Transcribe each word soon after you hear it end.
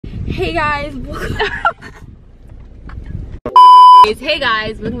Hey guys, hey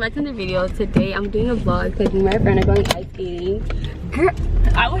guys, welcome back to the video. Today I'm doing a vlog because me and my friend are going ice skating. Girl,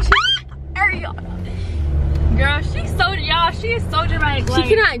 I wish girl, she is so dramatic. Like,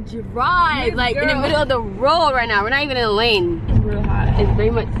 she cannot drive like in the middle of the road right now. We're not even in a lane. It's real hot. It's very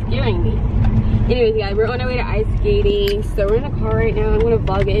much scaring me. Anyways guys, we're on our way to ice skating. So we're in the car right now. I'm gonna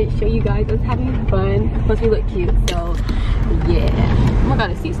vlog it, show you guys us having fun. Plus we look cute, so yeah. Oh my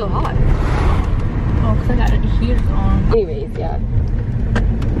god, the seat's so hot. Oh, cause I got the heaters on. Anyways, yeah.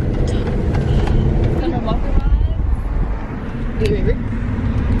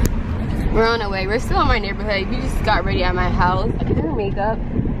 We're on our way. We're still in my neighborhood. We just got ready at my house. I did her makeup.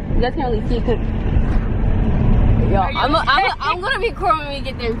 You guys can't really see because I'm gonna be recording when we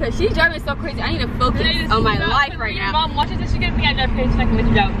get there because she's driving so crazy. I need to focus on my life right now. Mom watches this, she gonna be at that paycheck with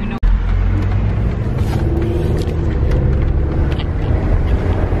you out, you know.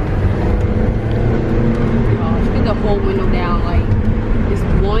 The whole window down, like just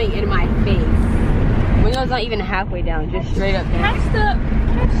blowing in my face. Window's not even halfway down, just straight up down. Catch the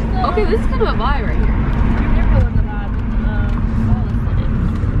okay, this is kind of a vibe right here.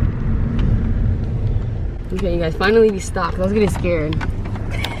 Okay, you guys, finally we stopped. I was getting scared. I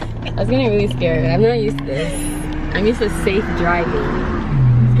was getting really scared. I'm not used to this. I'm used to safe driving.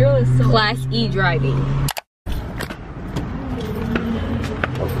 This girl is so Class E driving.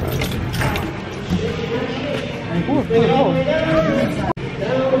 Oh. Where's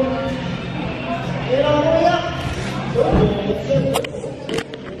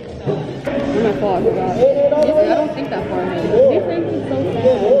my fault? I forgot. I don't think that far ahead. This thing is so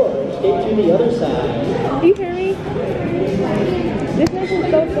sad. Skate to the other side. Do you hear me? This thing is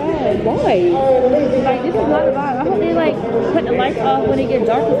so sad. Why? Like, this is not a vibe. I hope they like put the lights off when it gets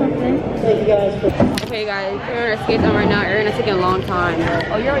dark or something. Thank you guys. Okay guys, we're on our skate on right now. It's taking a long time.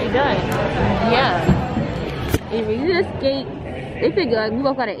 Oh, you're already done? Yeah. Anyway, you just skate. It's pretty good. We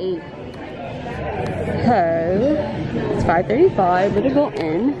woke up at 8. So it's 5:35. We're gonna go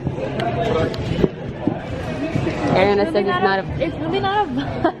in. Ariana says it's not a. It's really not a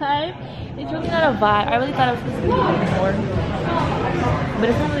vibe. It's really not a vibe. I really thought it was supposed to be more, but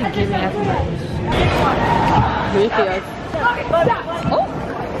it's not really giving as much. Let me see guys. Oh.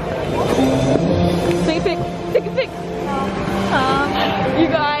 Take a pic. Take a pic. You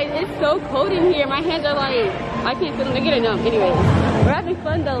guys, it's so cold in here. My hands are like, I can't feel them. They're getting numb. Anyway, we're having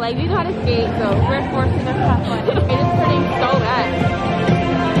fun though. Like, we know how to skate, so we're forcing them to have fun. It's hurting so bad.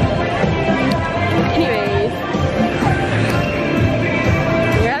 Anyways,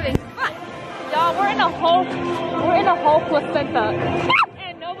 we're having fun. Y'all, we're in a whole placenta.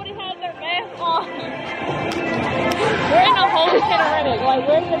 And nobody has their mask on. We're in a whole panoramic. Like,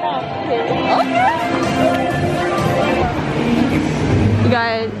 where's the mask? You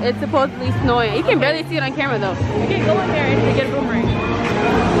guys, it's supposedly snowing. You can barely see it on camera though. You can go in there and get a boomerang.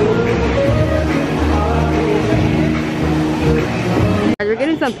 We're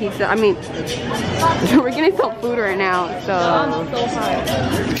getting some pizza. I mean, we're getting some food right now. So I'm so hot.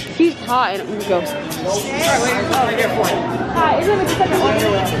 She's hot. And we go. Hi, is it a second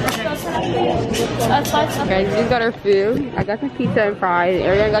order? Guys, we just got our food. I got some pizza and fries.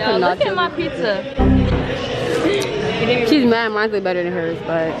 Ariana got some nachos. Look at my pizza. She's mad, mine's way better than hers,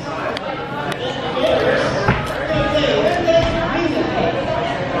 but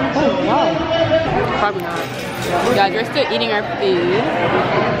oh wow, probably not. Guys, we're still eating our food.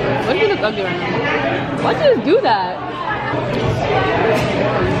 What if you look ugly right now? Why'd you just do that?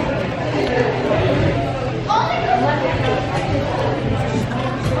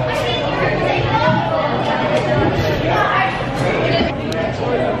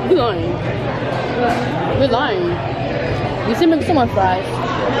 You're lying. You're lying. You should make some more fries.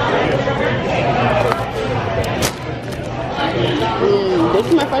 This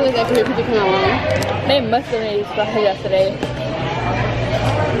is my fries like that because people come out wrong. They must have made stuff yesterday.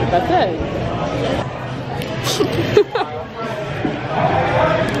 That's it.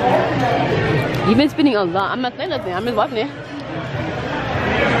 You've been spending a lot. I'm not saying nothing. I'm just watching it.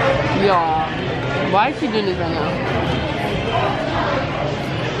 Y'all, why is she doing this right now?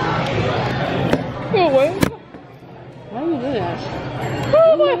 Oh, what? Why are you doing that?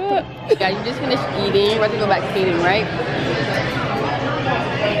 Oh my god. Guys, you just finished eating. We're about to go back skating, right?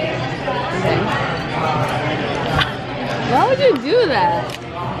 Okay. Why would you do that?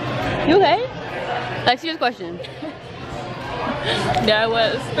 You okay? Like, serious question. Yeah,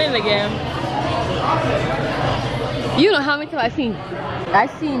 well, spin again. You know how many times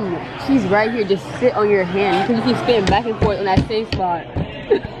I've seen she's right here, just sit on your hand because you keep spinning back and forth on that same spot.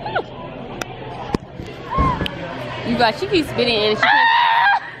 You guys, she keeps spinning and she can't.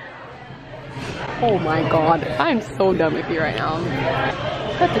 Oh my god, I'm so done with you right now.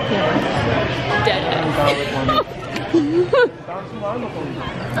 Cut the camera. Dead.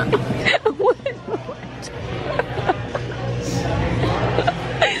 What?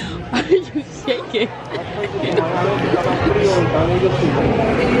 Are you shaking?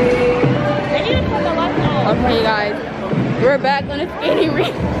 Okay, guys, we're back on the skating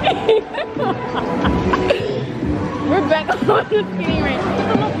rink. We're back on the skating rink.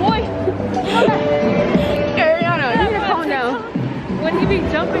 Little boy. Ariana, you need to calm down. When he be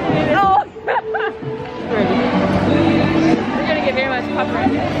jumping in it. Oh. We're gonna get very much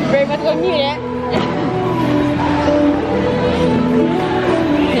copyright. Very much gonna mute it.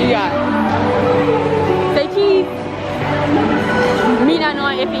 You got say cheese. Me not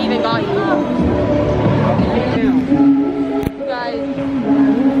knowing if he even got you. You guys,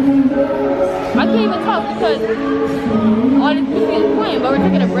 I can't even talk because all this music is playing, but we're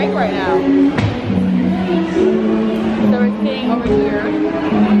taking a break right now. So we're sitting over here.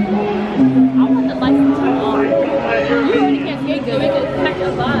 I want the lights to turn on. You already can't skate good, make it catch a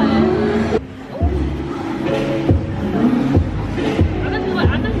vibe. I thought you were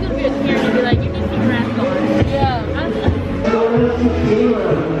gonna be a parent and be like, you need to keep your ass on. Yeah.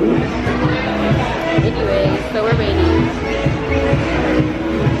 Anyway, so we're waiting.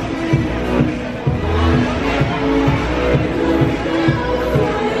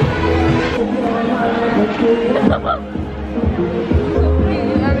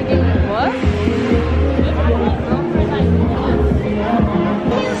 What?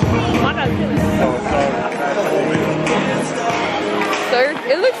 Sir,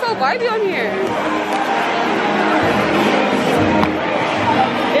 it looks so vibey on here.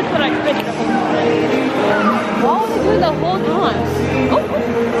 It's what I expected the whole time. Why would they do it the whole time? Oh.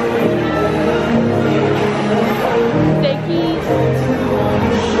 Steaky.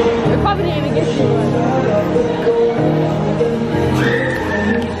 We probably didn't even get to one.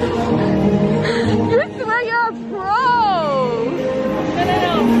 You swear you're a pro.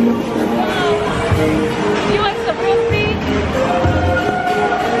 No. You want some real speed?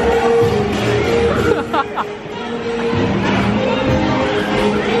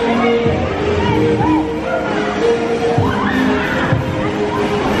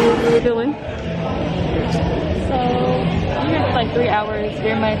 What are you doing? So, I'm here for like 3 hours.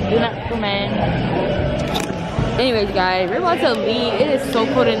 Very much do not recommend. Anyways, guys, we're about to leave. It is so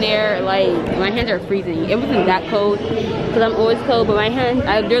cold in there. Like, my hands are freezing. It wasn't that cold because I'm always cold, but my hands,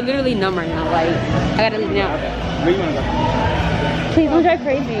 they're literally numb right now. Like, I gotta leave now. Where you wanna go? Please don't drive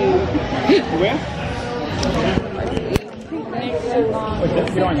crazy. Where?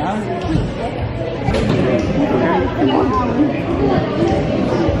 What's going on?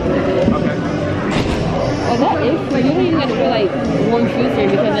 Okay. Oh, that is like, you don't even gotta wear like warm shoes here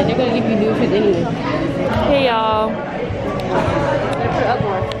because like, they're gonna give you new shoes anyway. Hey y'all. Let's put it up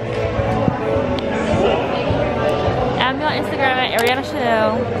more. Add me on Instagram at Ariana Chanel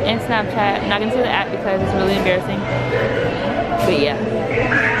and Snapchat. I'm not gonna say the app because it's really embarrassing. But yeah.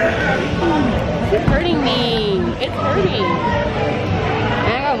 It's hurting me. It's hurting.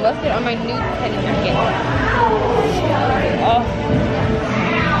 And I got mustard on my new tennis racket. Oh.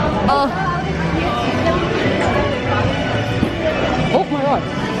 Oh. Oh my god.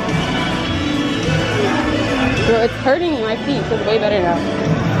 Girl, it's hurting my feet, so it's way better now.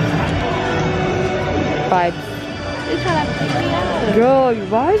 Vibes. You're trying to freak me out. Girl,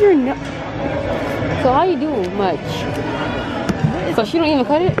 why is your nail? So how you do much? So she don't even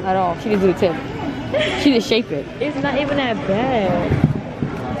cut it at all. She just do the tip. She just shape it. It's not even that bad.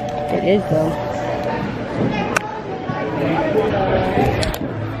 It is though.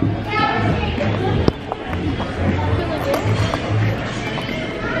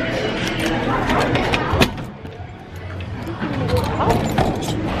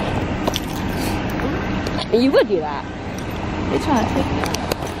 And you would do that. You're trying to take me.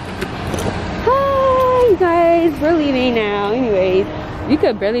 Hi, you guys. We're leaving now. Anyways, you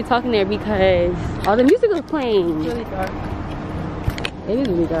could barely talk in there because all the music was playing. It's really dark. It is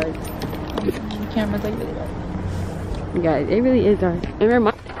really dark. The camera's like really dark. You guys, it really is dark.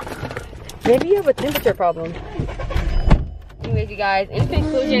 And maybe you have a temperature problem. Anyways, you guys, in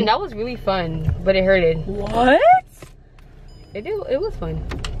conclusion, that was really fun, but it hurted. What? It was fun.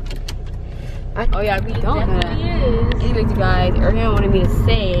 Oh yeah, we don't have. Definitely is. Anyways, you guys, Ariana wanted me to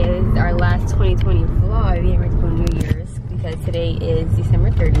say this is our last 2020 vlog. We ain't ready for New Year's because today is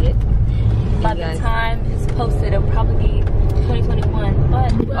December 30th. By the time it's posted, it'll probably be 2021.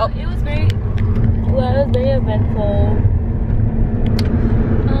 But well, it was very eventful.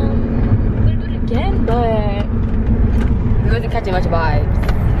 We're gonna do it again, but we wasn't catching much vibes.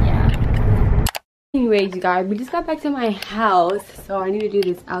 anyways, you guys, we just got back to my house, so I need to do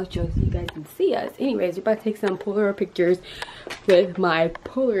this outro so you guys can see us. Anyways, we're about to take some Polaroid pictures with my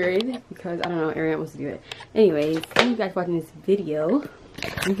Polaroid because I don't know, Ariane wants to do it. Anyways, thank you guys for watching this video.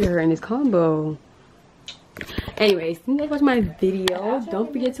 Look at her in this combo. Anyways, thank you guys for watching my video.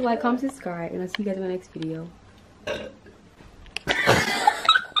 Don't forget to like, comment, subscribe, and I'll see you guys in my next video.